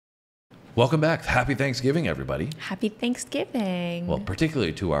Welcome back. Happy Thanksgiving, everybody. Happy Thanksgiving. Well,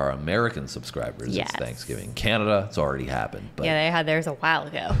 particularly to our American subscribers, Yes. It's Thanksgiving. Canada, it's already happened. But Yeah, they had theirs a while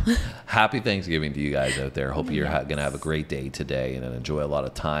ago. happy Thanksgiving to you guys out there. Hope you're going to have a great day today and enjoy a lot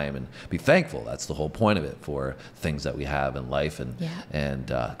of time and be thankful. That's the whole point of it, for things that we have in life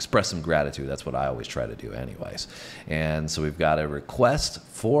and express some gratitude. That's what I always try to do anyways. And so we've got a request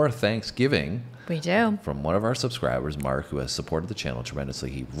for Thanksgiving. We do. From one of our subscribers, Mark, who has supported the channel tremendously.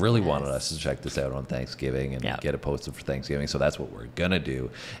 He really wanted us to check this out on Thanksgiving and get it posted for Thanksgiving. So that's what we're going to do.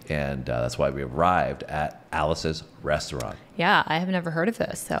 And that's why we arrived at Alice's restaurant. Yeah, I have never heard of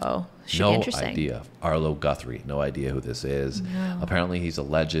this, so should be interesting. No idea. Arlo Guthrie, no idea who this is. No. Apparently he's a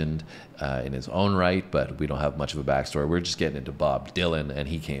legend in his own right, but we don't have much of a backstory. We're just getting into Bob Dylan, and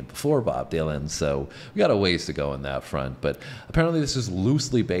he came before Bob Dylan, so we got a ways to go in that front. But apparently this is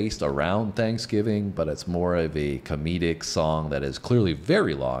loosely based around Thanksgiving, but it's more of a comedic song that is clearly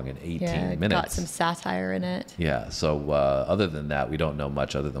very long, in 18 minutes. Got some satire in it. Yeah, so other than that, we don't know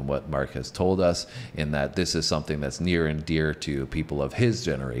much other than what Mark has told us, in that this is something that's near and dear to people of his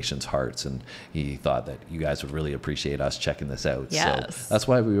generation's hearts, and he thought that you guys would really appreciate us checking this out. Yes. So that's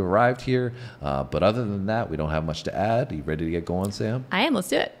why we arrived here. But other than that, we don't have much to add. Are you ready to get going, Sam? I am. Let's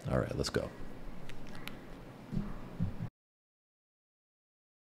do it. All right, let's go.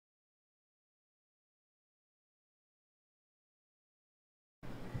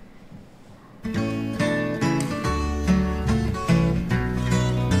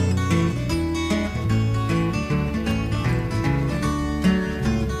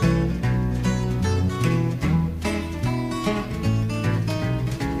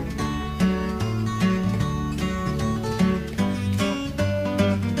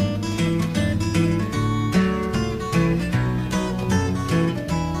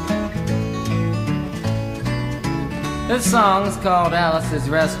 This song's called Alice's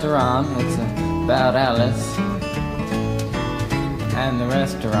Restaurant. It's about Alice and the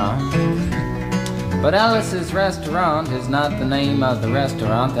restaurant. But Alice's Restaurant is not the name of the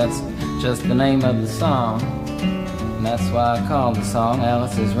restaurant, that's just the name of the song. And that's why I call the song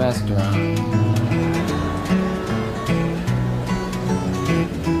Alice's Restaurant.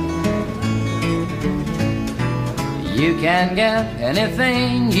 You can get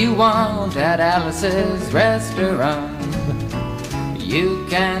anything you want at Alice's Restaurant. You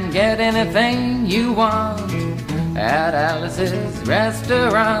can get anything you want at Alice's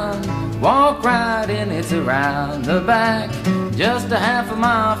Restaurant. Walk right in, it's around the back, just a half a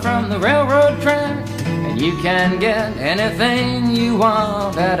mile from the railroad track. And you can get anything you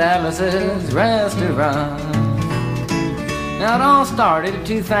want at Alice's Restaurant. Now it all started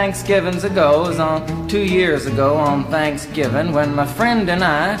 2 Thanksgivings ago. It was on 2 years ago on Thanksgiving, when my friend and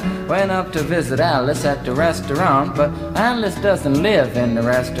I went up to visit Alice at the restaurant. But Alice doesn't live in the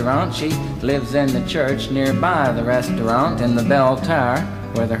restaurant. She lives in the church nearby the restaurant, in the bell tower,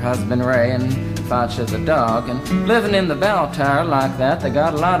 with her husband Ray and Facha the dog. And living in the bell tower like that, they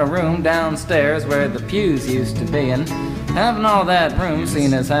got a lot of room downstairs where the pews used to be. And having all that room,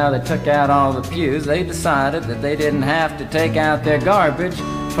 seeing as how they took out all the pews, they decided that they didn't have to take out their garbage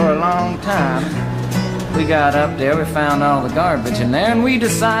for a long time. We got up there, we found all the garbage in there, and we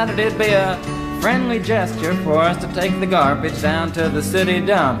decided it'd be a friendly gesture for us to take the garbage down to the city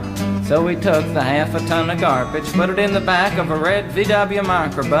dump. So we took the half a ton of garbage, put it in the back of a red VW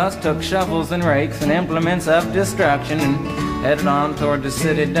microbus, took shovels and rakes and implements of destruction, and headed on toward the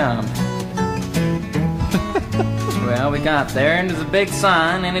city dump. Well, we got there, and there's a big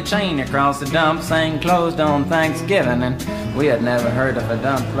sign and a chain across the dump saying closed on Thanksgiving. And we had never heard of a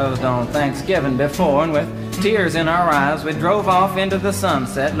dump closed on Thanksgiving before, and with tears in our eyes we drove off into the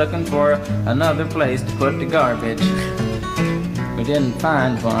sunset looking for another place to put the garbage. We didn't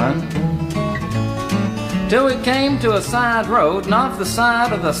find one till we came to a side road, and off the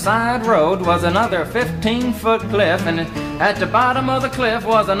side of the side road was another 15-foot cliff, and at the bottom of the cliff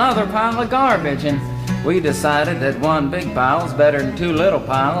was another pile of garbage. And we decided that one big pile was better than 2 little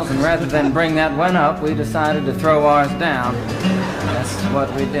piles, and rather than bring that one up, we decided to throw ours down. That's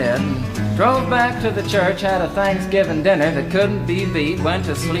what we did. Drove back to the church, had a Thanksgiving dinner that couldn't be beat, went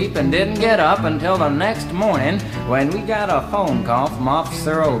to sleep and didn't get up until the next morning, when we got a phone call from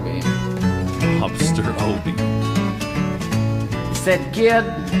Officer Obie. Officer Obie. He said, "Kid,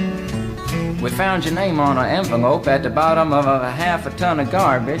 we found your name on an envelope at the bottom of a half a ton of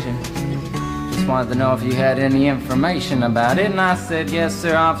garbage, and just wanted to know if you had any information about it." And I said, "Yes,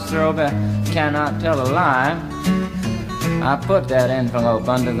 sir, Officer Obie, cannot tell a lie. I put that envelope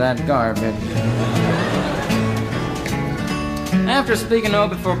under that garbage." After speaking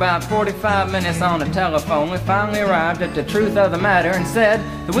over for about 45 minutes on the telephone, we finally arrived at the truth of the matter and said,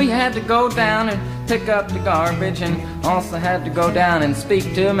 that we had to go down and pick up the garbage, and also had to go down and speak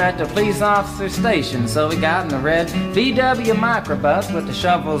to him at the police officer station. So we got in the red VW microbus with the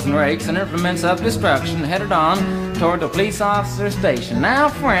shovels and rakes and implements of destruction, headed on toward the police officer station. Now,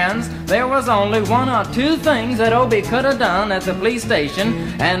 friends, there was only one or two things that Obie could have done at the police station,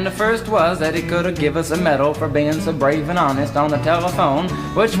 and the first was that he could have given us a medal for being so brave and honest on the telephone,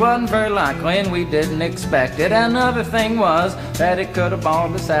 which wasn't very likely and we didn't expect it. Another thing was that he could have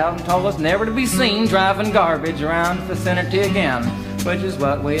bawled us out and told us never to be seen driving garbage around the vicinity again, which is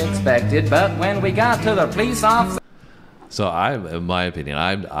what we expected. But when we got to the police officer... So in my opinion,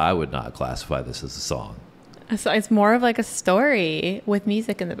 I would not classify this as a song. So it's more of like a story with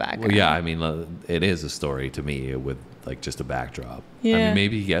music in the background. Well, yeah, I mean, it is a story to me with like just a backdrop. Yeah. I mean,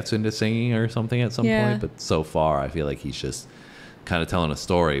 maybe he gets into singing or something at some point, but so far I feel like he's just kind of telling a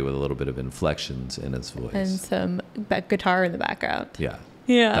story with a little bit of inflections in his voice. And some guitar in the background. Yeah.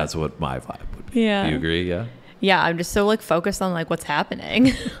 Yeah. That's what my vibe would be. Yeah. Do you agree? Yeah. Yeah, I'm just so like focused on like what's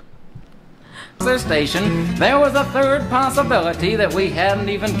happening. Station, there was a third possibility that we hadn't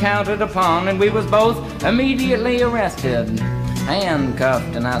even counted upon, and we was both immediately arrested,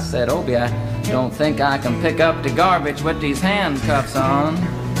 handcuffed. And I said, Obie, I don't think I can pick up the garbage with these handcuffs on.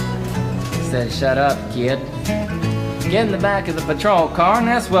 He said, shut up, kid. Get in the back of the patrol car, and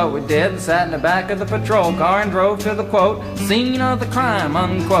that's what we did. Sat in the back of the patrol car and drove to the, quote, scene of the crime,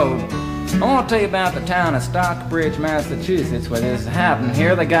 unquote. I want to tell you about the town of Stockbridge, Massachusetts, where this happened.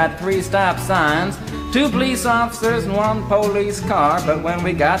 Here they got 3 stop signs, 2 police officers and 1 police car. But when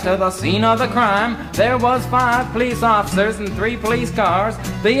we got to the scene of the crime, there was 5 police officers and 3 police cars,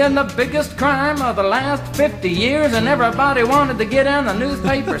 being the biggest crime of the last 50 years, and everybody wanted to get in the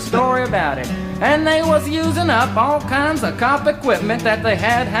newspaper story about it. And they was using up all kinds of cop equipment that they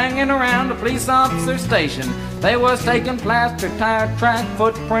had hanging around the police officer station. They was taking plaster, tire track,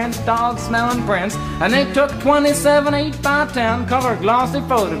 footprints, dog-smelling prints, and they took 27 8x10 color glossy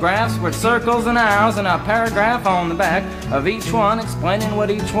photographs with circles and arrows and a paragraph on the back of each one explaining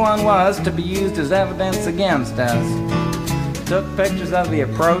what each one was to be used as evidence against us. Took pictures of the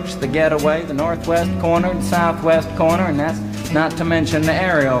approach, the getaway, the northwest corner, the southwest corner, and that's not to mention the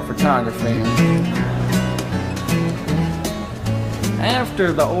aerial photography.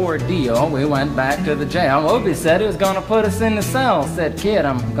 After the ordeal, we went back to the jail. Obie said he was going to put us in the cell. Said, kid,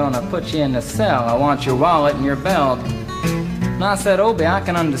 I'm going to put you in the cell. I want your wallet and your belt. And I said, Obie, I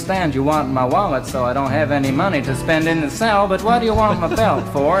can understand you want my wallet so I don't have any money to spend in the cell, but what do you want my belt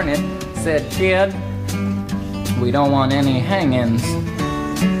for? And it said, kid, we don't want any hangings.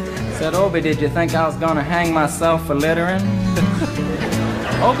 Said, Obie, did you think I was going to hang myself for littering?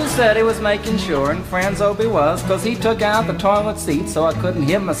 Obie said he was making sure, and friends Obie was, because he took out the toilet seat so I couldn't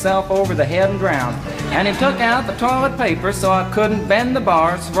hit myself over the head and drown. And he took out the toilet paper so I couldn't bend the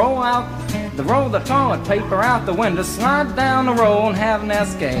bars, roll the toilet paper out the window, slide down the roll, and have an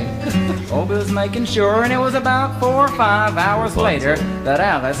escape. Obie was making sure, and it was about 4 or 5 hours later that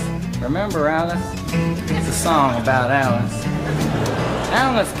Alice, remember Alice? It's a song about Alice.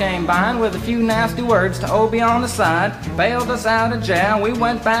 Alice came by and with a few nasty words to Obie on the side, bailed us out of jail. We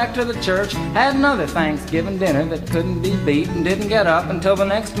went back to the church, had another Thanksgiving dinner that couldn't be beat, and didn't get up until the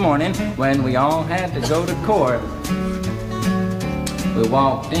next morning when we all had to go to court. We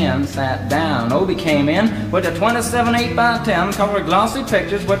walked in, sat down. Obie came in with the 27 8x10 colored glossy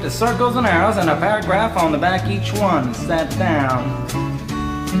pictures with the circles and arrows and a paragraph on the back each one. Sat down.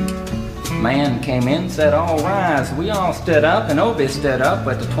 Man came in, said, all rise. We all stood up, and Obie stood up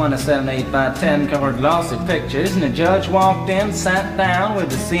with the 27 8x10 colored glossy pictures, and the judge walked in, sat down with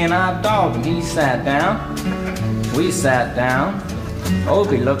the seeing-eyed dog, and he sat down. We sat down.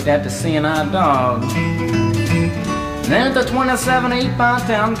 Obie looked at the seeing-eyed dog. Then the 27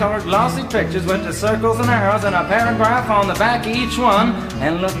 8x10 colored glossy pictures with the circles and arrows and a paragraph on the back of each one,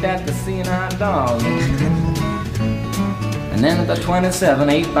 and looked at the seeing-eyed dog. And then the 27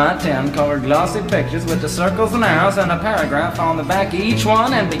 8x10 colored glossy pictures with the circles and arrows and a paragraph on the back of each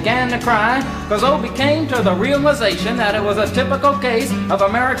one, and began to cry, because Obie came to the realization that it was a typical case of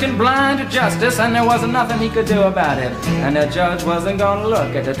American blind justice, and there wasn't nothing he could do about it. And the judge wasn't going to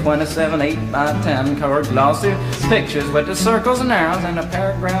look at the 27 8x10 colored glossy pictures with the circles and arrows and a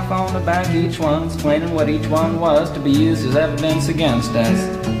paragraph on the back of each one explaining what each one was to be used as evidence against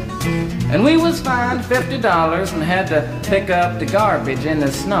us. And we was fined $50 and had to pick up the garbage in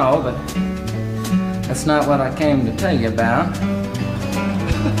the snow, but that's not what I came to tell you about.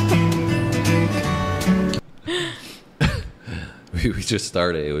 we just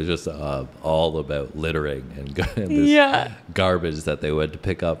started. It was just all about littering and this garbage that they went to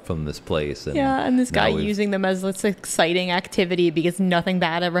pick up from this place. And and this guy using them as this exciting activity because nothing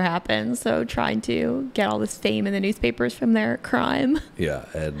bad ever happens. So trying to get all this fame in the newspapers from their crime. Yeah,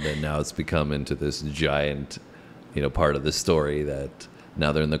 and then now it's become into this giant, part of the story that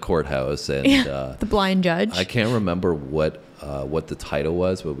now they're in the courthouse and the blind judge. I can't remember what the title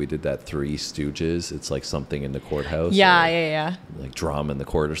was, but we did that Three Stooges. It's like something in the courthouse. Yeah. Like drama in the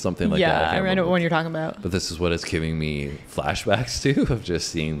court or something like that. Yeah, I remember what you're talking about. But this is what it's giving me flashbacks to of just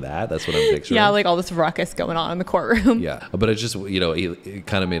seeing that. That's what I'm picturing. Yeah, like all this ruckus going on in the courtroom. Yeah, but it just, he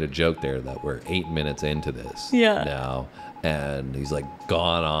kind of made a joke there that we're 8 minutes into this now. And he's like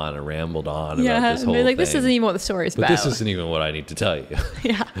gone on and rambled on about this whole thing. This isn't even what the story's about. But this isn't even what I need to tell you.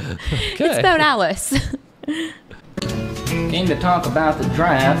 Yeah. It's about Alice. Came to talk about the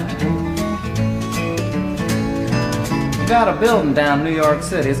draft. We got a building down New York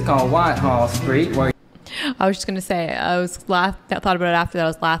City. It's called Whitehall Street. Where I was just going to say, I thought about it after that. I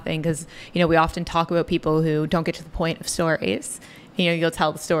was laughing because, we often talk about people who don't get to the point of stories. You'll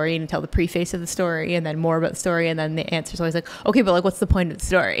tell the story and tell the preface of the story and then more about the story. And then the answer is always like, okay, but like, what's the point of the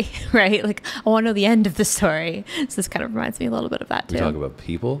story? Right? Like, I want to know the end of the story. So this kind of reminds me a little bit of that too. We talk about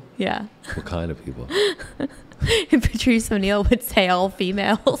people? Yeah. What kind of people? Patrice O'Neill would say all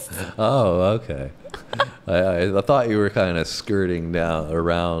females. Oh, okay. I thought you were kind of skirting down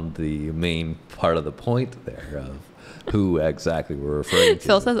around the main part of the point there of who exactly we're referring to.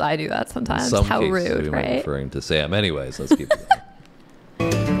 Phil says I do that sometimes. Some How cases rude, we right? might be referring to Sam. Anyways, let's keep it going.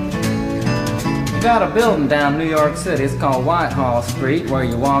 got a building down New York City. It's called Whitehall Street, where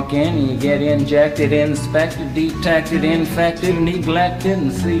you walk in and you get injected, inspected, detected, infected, neglected,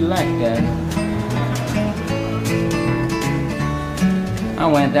 and selected. I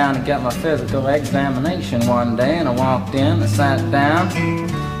went down to get my physical examination one day, and I walked in, I sat down,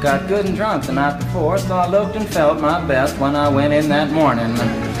 got good and drunk the night before, so I looked and felt my best when I went in that morning.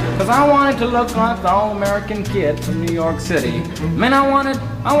 Cause I wanted to look like the all-American kid from New York City. Man, I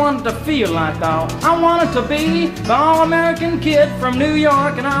wanted to feel like I wanted to be the all-American kid from New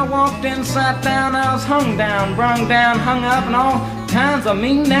York. And I walked in, sat down, I was hung down, brung down, hung up, and all kinds of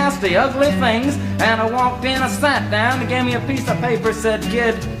mean, nasty, ugly things. And I walked in, I sat down, they gave me a piece of paper, said,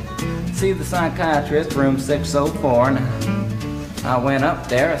 kid, see the psychiatrist, room 604. And I went up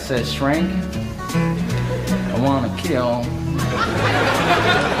there, I said, shrink, I want to kill.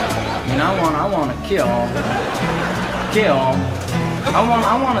 And I want to kill. I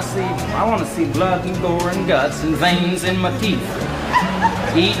want to see blood and gore and guts and veins in my teeth.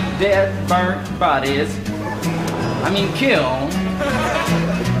 Eat dead, burnt bodies. I mean, kill.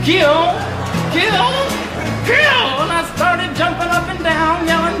 And I started jumping up and down,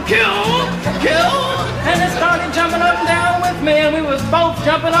 yelling, kill. And it started jumping up and down with me, and we was both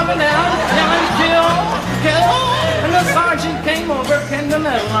jumping up and down, yelling, kill. And the sergeant came over, pinned the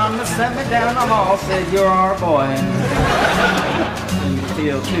medal on me, set me down the hall, said, you're our boy. And you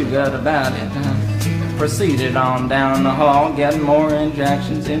feel too good about it. Proceeded on down the hall, getting more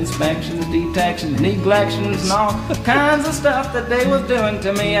injections, inspections, detections, neglections, and all kinds of stuff that they was doing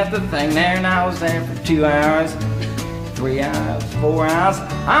to me at the thing there. And I was there for 2 hours, 3 hours, 4 hours.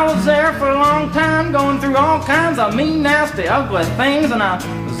 I was there for a long time, going through all kinds of mean, nasty, ugly things, and I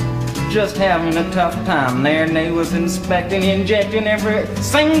was just having a tough time there. And they was inspecting, injecting every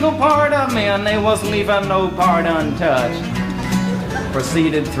single part of me, and they wasn't leaving no part untouched.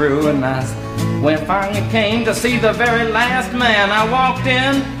 Proceeded through, and when I finally came to see the very last man, I walked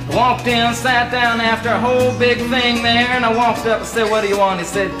in, sat down after a whole big thing there, and I walked up and said, what do you want? He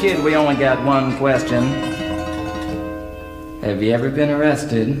said, kid, we only got one question. Have you ever been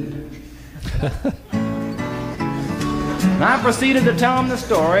arrested? And I proceeded to tell him the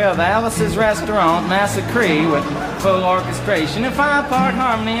story of Alice's Restaurant Massacre with full orchestration and 5-part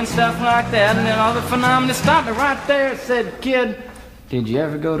harmony and stuff like that, and then other phenomena. Stopped me right there and said, kid, did you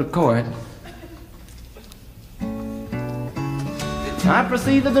ever go to court? I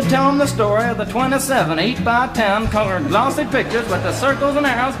proceeded to tell him the story of the 27 8x10 colored glossy pictures with the circles and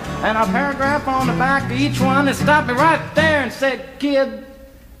arrows and a paragraph on the back of each one. And stopped me right there and said, kid,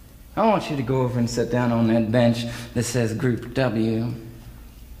 I want you to go over and sit down on that bench that says Group W.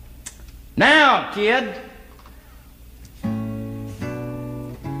 Now, kid.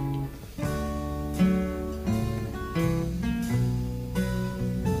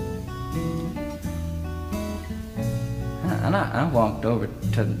 And I walked over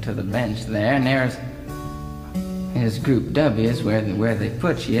to the bench there, and there's Group W is where they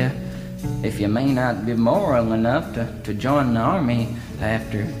put you if you may not be moral enough to join the army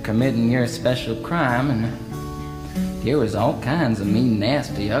after committing your special crime. And There was all kinds of mean,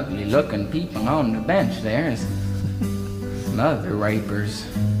 nasty, ugly-looking people on the bench there. Mother rapers,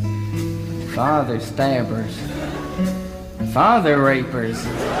 father stabbers, father rapers.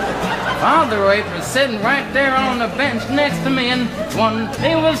 Father rapers sitting right there on the bench next to me, and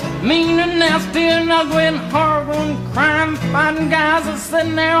they was mean and nasty and ugly and horrible and crime-fighting guys are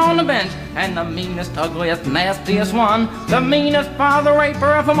sitting there on the bench. And the meanest, ugliest, nastiest one, the meanest father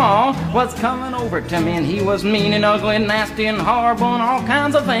raper of them all, was coming over to me, and he was mean and ugly and nasty and horrible and all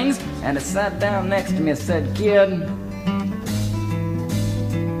kinds of things. And he sat down next to me and said, "Kid,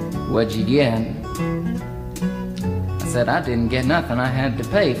 what'd you get?" I said, "I didn't get nothing. I had to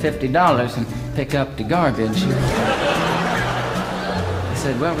pay $50 and pick up the garbage." He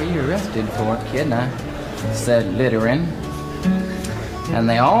said, "What were you arrested for, kid?" And I said, "Littering." And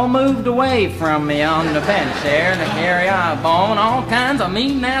they all moved away from me on the bench there to carry eyeball and all kinds of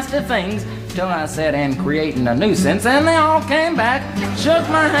mean, nasty things, till I said, "And creating a nuisance." And they all came back, shook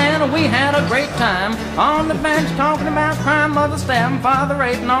my hand, and we had a great time on the bench talking about crime, mother stabbing, father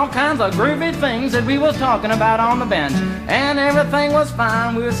raping, all kinds of groovy things that we was talking about on the bench. And everything was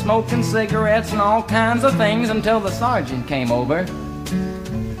fine. We were smoking cigarettes and all kinds of things until the sergeant came over,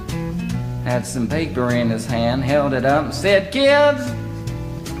 had some paper in his hand, held it up and said, "Kids,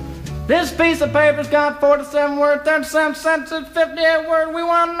 this piece of paper's got 47 words, 37 sentences, 58 words. We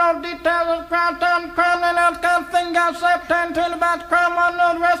want to know details of the crime, time, crime, and that kind of thing. You got to say, pretend to about the crime, want to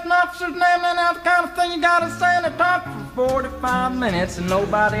know the rest of the officer's name, and that kind of thing. You got to say." And it talked for 45 minutes, and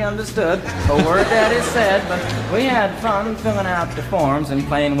nobody understood a word that he said. But we had fun filling out the forms and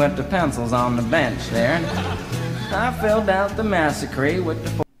playing with the pencils on the bench there. And I filled out the massacre with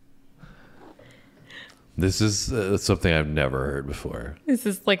the. This is something I've never heard before. This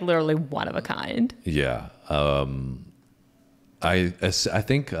is like literally one of a kind. Yeah. I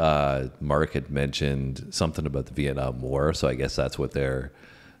think Mark had mentioned something about the Vietnam War, so I guess that's what they're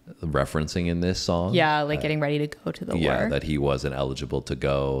referencing in this song. Yeah, like getting ready to go to the war. Yeah, that he wasn't eligible to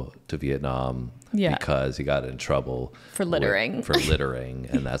go to Vietnam because he got in trouble for littering.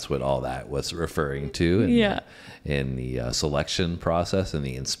 And that's what all that was referring to. In the selection process and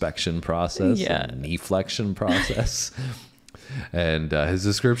the inspection process and the flexion process. And his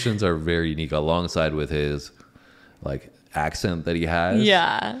descriptions are very unique, alongside with his like accent that he has.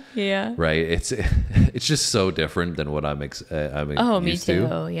 Yeah. Right. It's just so different than what I'm used me too.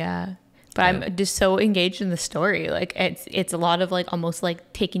 to. Yeah. But I'm just so engaged in the story. Like it's a lot of like almost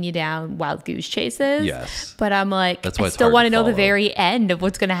like taking you down wild goose chases. Yes. But I'm like, that's why I still want to know the very end of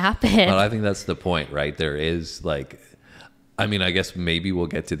what's going to happen. But I think that's the point, right? There is like, I mean, I guess maybe we'll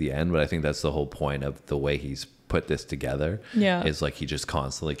get to the end, but I think that's the whole point of the way he's put this together. Yeah. Is like he just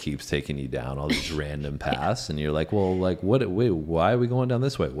constantly keeps taking you down all these random paths, and you're like, well, like wait, why are we going down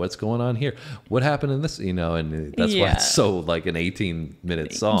this way? What's going on here? What happened in this? You know, and that's why it's so like an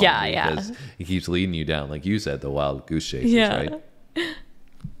 18-minute song. Yeah, because he keeps leading you down, like you said, the wild goose chases, right?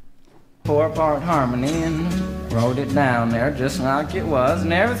 4-part harmony, and wrote it down there just like it was,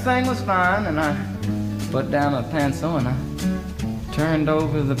 and everything was fine. And I put down a pencil and I turned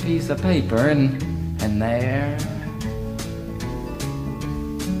over the piece of paper, and there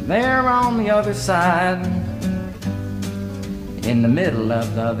on the other side, in the middle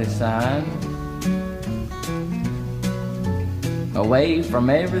of the other side, away from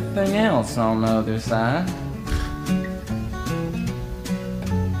everything else on the other side,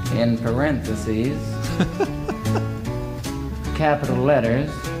 in parentheses, capital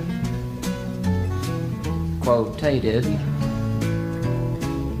letters, quotated,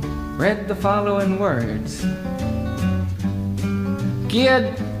 read the following words.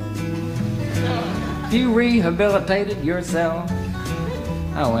 Kid, you rehabilitated yourself.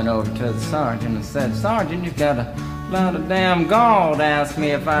 I went over to the sergeant and said, "Sergeant, you've got a lot of damn gall to ask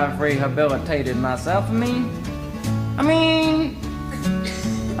me if I've rehabilitated myself. I'm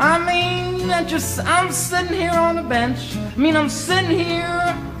sitting here on the bench. I'm sitting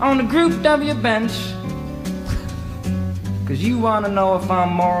here on the Group W bench. Cause you want to know if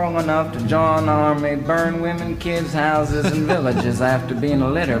I'm moral enough to join the army, burn women, kids, houses, and villages after being a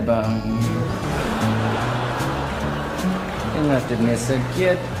litter bug." He looked at me and said,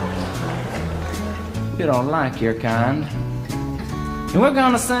 "Kid, we don't like your kind. And we're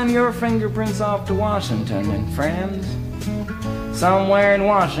gonna send your fingerprints off to Washington, and friends, somewhere in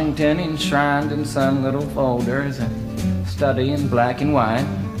Washington, enshrined in some little folders, a study in black and white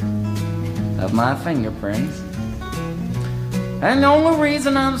of my fingerprints. And the only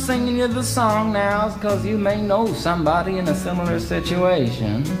reason I'm singing you the song now is because you may know somebody in a similar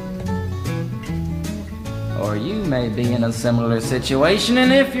situation. Or you may be in a similar situation,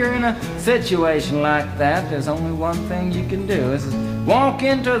 and if you're in a situation like that, there's only one thing you can do, is walk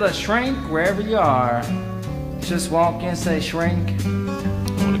into the shrink wherever you are. Just walk in, say shrink. I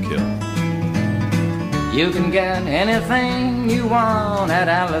want to kill. You can get anything you want at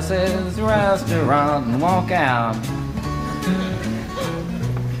Alice's restaurant and walk out.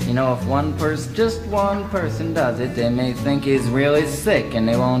 You know, if one person, just one person does it, they may think he's really sick and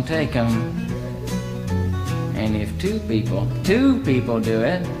they won't take him. And if two people do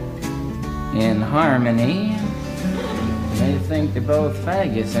it in harmony, they think they're both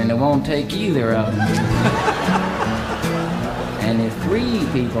faggots and they won't take either of them. And if 3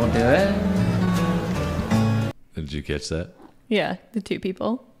 people do it... Did you catch that? Yeah, the 2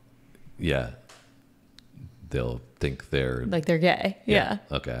 people. Yeah. They'll think they're... Like they're gay. Yeah.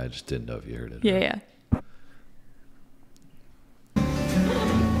 Okay, I just didn't know if you heard it. Yeah, yeah.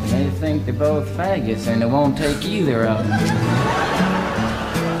 They think they're both faggots and they won't take either of them.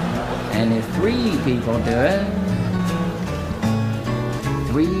 And if 3 people do it...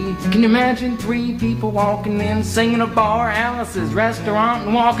 3... Can you imagine 3 people walking in, singing a bar, Alice's restaurant,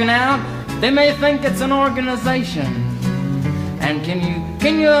 and walking out? They may think it's an organization. And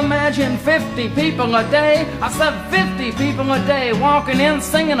can you imagine 50 people a day? I said 50 people a day walking in,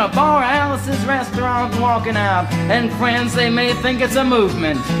 singing a bar, Alice's restaurant, and walking out. And friends, they may think it's a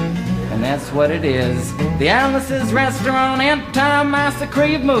movement. And that's what it is. The Alice's Restaurant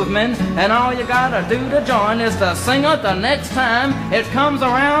Anti-Massacre movement. And all you gotta do to join is to sing it the next time it comes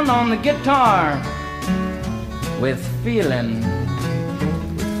around on the guitar. With feeling.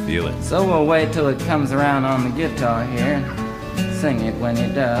 Feel it. So we'll wait till it comes around on the guitar here. Sing it when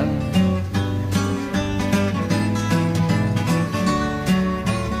it does.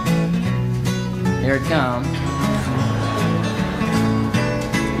 Here it comes.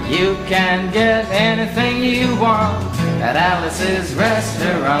 You can get anything you want at Alice's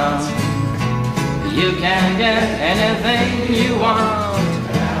restaurant. You can get anything you want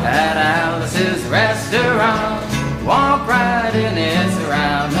at Alice's restaurant. Walk right in, it's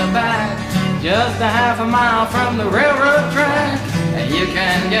around the back, just a half a mile from the railroad track. And you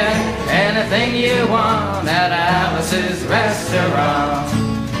can get anything you want at Alice's restaurant.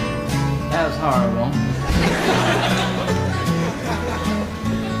 That was horrible.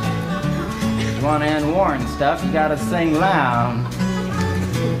 If you want to end war and stuff, you gotta sing loud.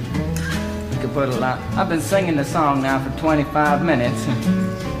 You could put a lot. I've been singing the song now for 25 minutes.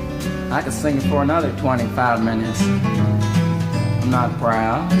 I could sing it for another 25 minutes. I'm not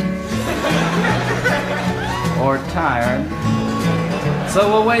proud or tired. So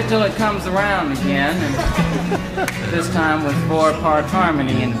we'll wait till it comes around again, and this time with 4-part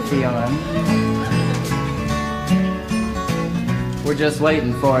harmony and feeling. We're just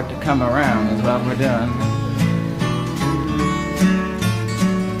waiting for it to come around is what we're doing.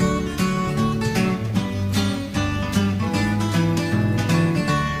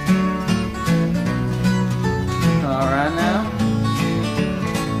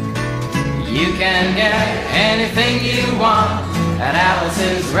 You can get anything you want at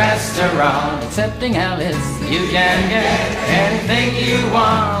Alice's restaurant. Excepting Alice, you can get anything you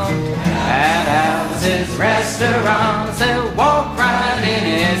want at Alice's restaurant. So walk right in,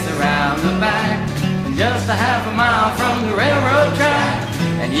 it's around the back, just a half a mile from the railroad track.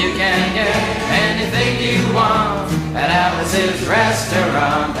 And you can get anything you want at Alice's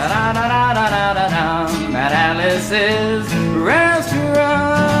restaurant. Da-da-da-da-da-da-da, at Alice's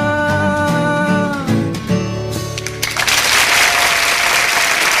restaurant.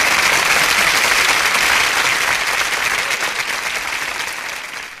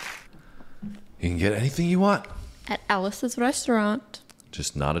 You can get anything you want. At Alice's restaurant.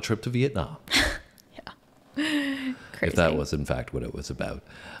 Just not a trip to Vietnam. Yeah. Crazy. If that was in fact what it was about.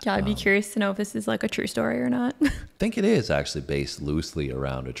 Yeah, I'd be curious to know if this is like a true story or not. I think it is actually based loosely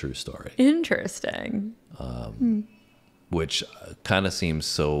around a true story. Interesting. Which kind of seems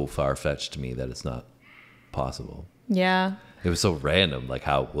so far-fetched to me that it's not possible. Yeah. It was so random. Like,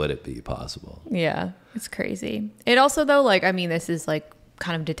 how would it be possible? Yeah, it's crazy. It also, though, like, I mean, this is like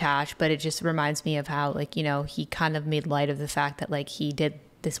kind of detached, but it just reminds me of how, like, you know, he kind of made light of the fact that, like, he did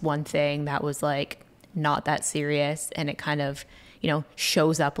this one thing that was like not that serious, and it kind of, you know,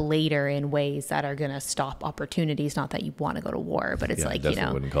 shows up later in ways that are going to stop opportunities. Not that you want to go to war, but it's like, you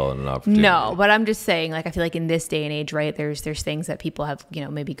know, wouldn't call it an opportunity. No, but I'm just saying, like, I feel like in this day and age, right, there's things that people have, you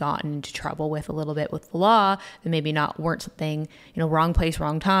know, maybe gotten into trouble with a little bit with the law that maybe weren't something, you know, wrong place,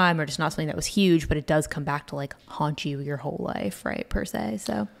 wrong time, or just not something that was huge, but it does come back to like haunt you your whole life, right, per se.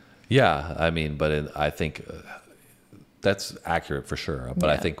 So yeah, I mean, but I think that's accurate for sure. But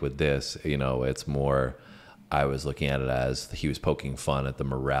yeah. I think with this, you know, it's more I was looking at it as he was poking fun at the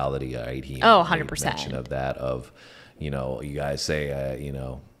morality. He Oh, made 100%. mention of that, of, you know, you guys say, you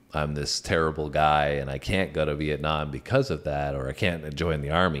know, I'm this terrible guy and I can't go to Vietnam because of that, or I can't join the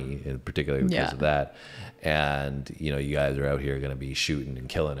army in particular because of that. And, you know, you guys are out here going to be shooting and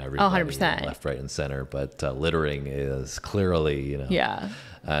killing everybody 100%. left, right, and center. But littering is clearly, you know. Yeah.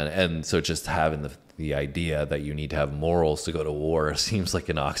 And so just having the idea that you need to have morals to go to war seems like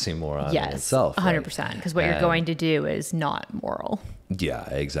an oxymoron in itself. 100%. Because what you're going to do is not moral. Yeah,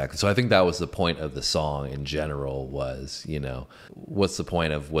 exactly. So I think that was the point of the song in general was, you know, what's the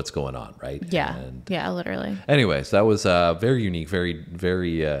point of what's going on, right? Yeah. And yeah, literally. anyways, that was a very unique, very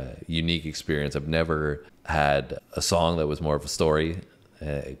unique experience. I've never had a song that was more of a story.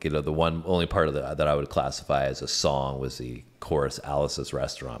 You know, the only part of that I would classify as a song was the chorus Alice's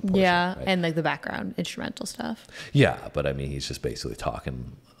Restaurant portion, Yeah, right? and like the background instrumental stuff. Yeah, but I mean, he's just basically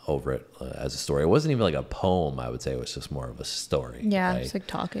talking over it as a story. It wasn't even like a poem, I would say. It was just more of a story. Yeah, right? it's like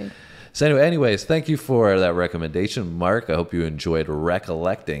talking. So anyways, thank you for that recommendation, Mark. I hope you enjoyed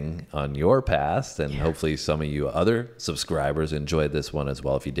recollecting on your past, and hopefully some of you other subscribers enjoyed this one as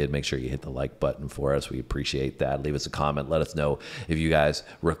well. If you did, make sure you hit the like button for us. We appreciate that. Leave us a comment. Let us know if you guys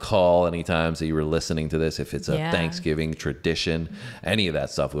recall any times that you were listening to this, if it's a Thanksgiving tradition, any of that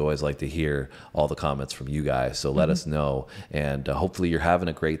stuff. We always like to hear all the comments from you guys. So let us know, and hopefully you're having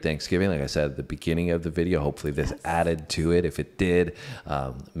a great Thanksgiving. Like I said at the beginning of the video, hopefully this added to it. If it did,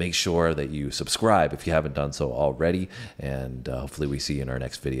 make sure that you subscribe if you haven't done so already, and hopefully we see you in our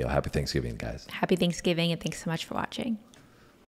next video. Happy Thanksgiving, guys. Happy Thanksgiving, and thanks so much for watching.